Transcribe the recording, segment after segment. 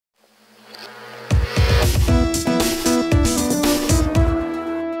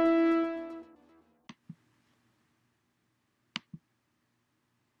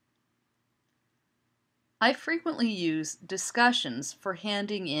I frequently use discussions for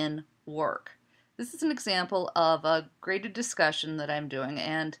handing in work. This is an example of a graded discussion that I'm doing,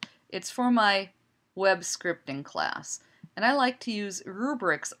 and it's for my web scripting class. And I like to use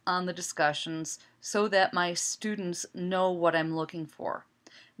rubrics on the discussions so that my students know what I'm looking for.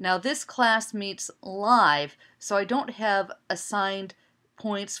 Now this class meets live, so I don't have assigned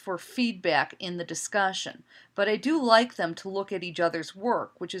points for feedback in the discussion, but I do like them to look at each other's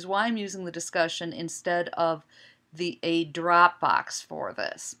work, which is why I'm using the discussion instead of a Dropbox for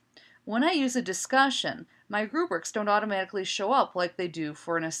this. When I use a discussion, my rubrics don't automatically show up like they do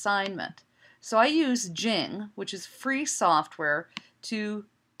for an assignment. So I use Jing, which is free software, to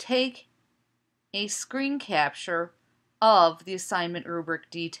take a screen capture of the assignment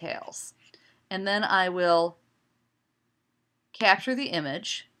rubric details. And then I will capture the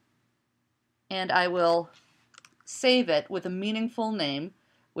image, and I will save it with a meaningful name,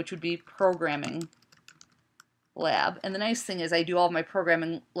 which would be Programming Lab. And the nice thing is I do all of my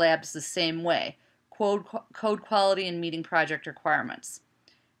programming labs the same way: code quality and meeting project requirements.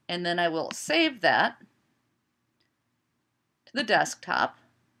 And then I will save that to the desktop.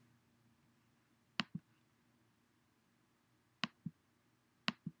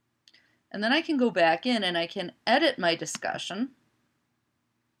 And then I can go back in and I can edit my discussion.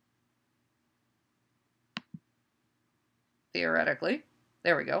 Theoretically.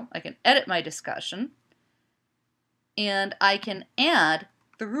 There we go. I can edit my discussion. And I can add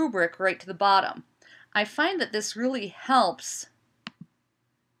the rubric right to the bottom. I find that this really helps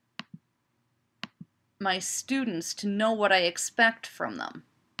my students to know what I expect from them.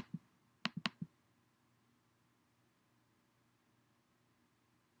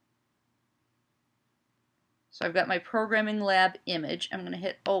 So I've got my programming lab image. I'm going to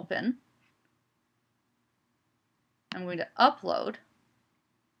hit open. I'm going to upload,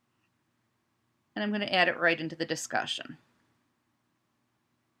 and I'm going to add it right into the discussion.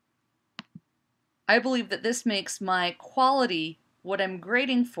 I believe that this makes my quality, what I'm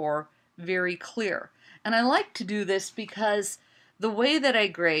grading for, very clear. And I like to do this because the way that I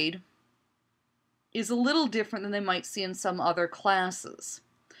grade is a little different than they might see in some other classes.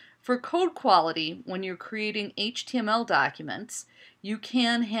 For code quality, when you're creating HTML documents, you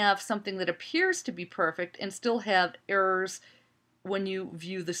can have something that appears to be perfect and still have errors when you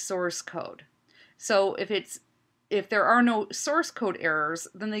view the source code. So if there are no source code errors,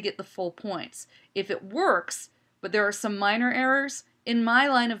 then they get the full points. If it works, but there are some minor errors, in my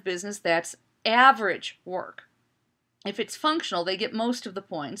line of business, that's average work. If it's functional, they get most of the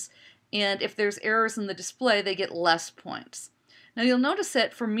points, and if there's errors in the display, they get less points. Now you'll notice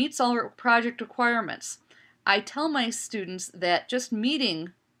that for meets all project requirements, I tell my students that just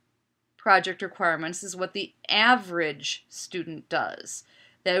meeting project requirements is what the average student does.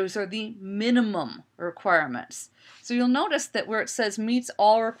 Those are the minimum requirements. So you'll notice that where it says meets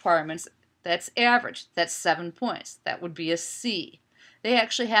all requirements, that's average. That's 7 points. That would be a C. They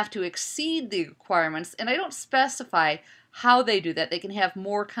actually have to exceed the requirements, and I don't specify how they do that. They can have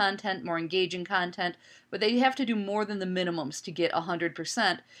more content, more engaging content, but they have to do more than the minimums to get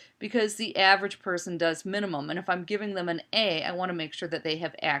 100% because the average person does minimum. And if I'm giving them an A, I want to make sure that they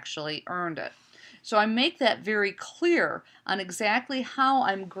have actually earned it. So I make that very clear on exactly how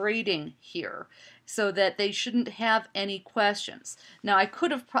I'm grading here so that they shouldn't have any questions. Now I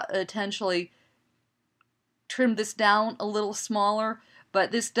could have potentially trimmed this down a little smaller,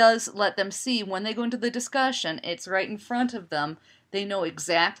 but this does let them see when they go into the discussion, it's right in front of them. They know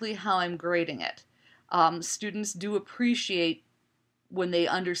exactly how I'm grading it. Students do appreciate when they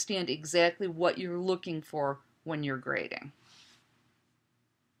understand exactly what you're looking for when you're grading.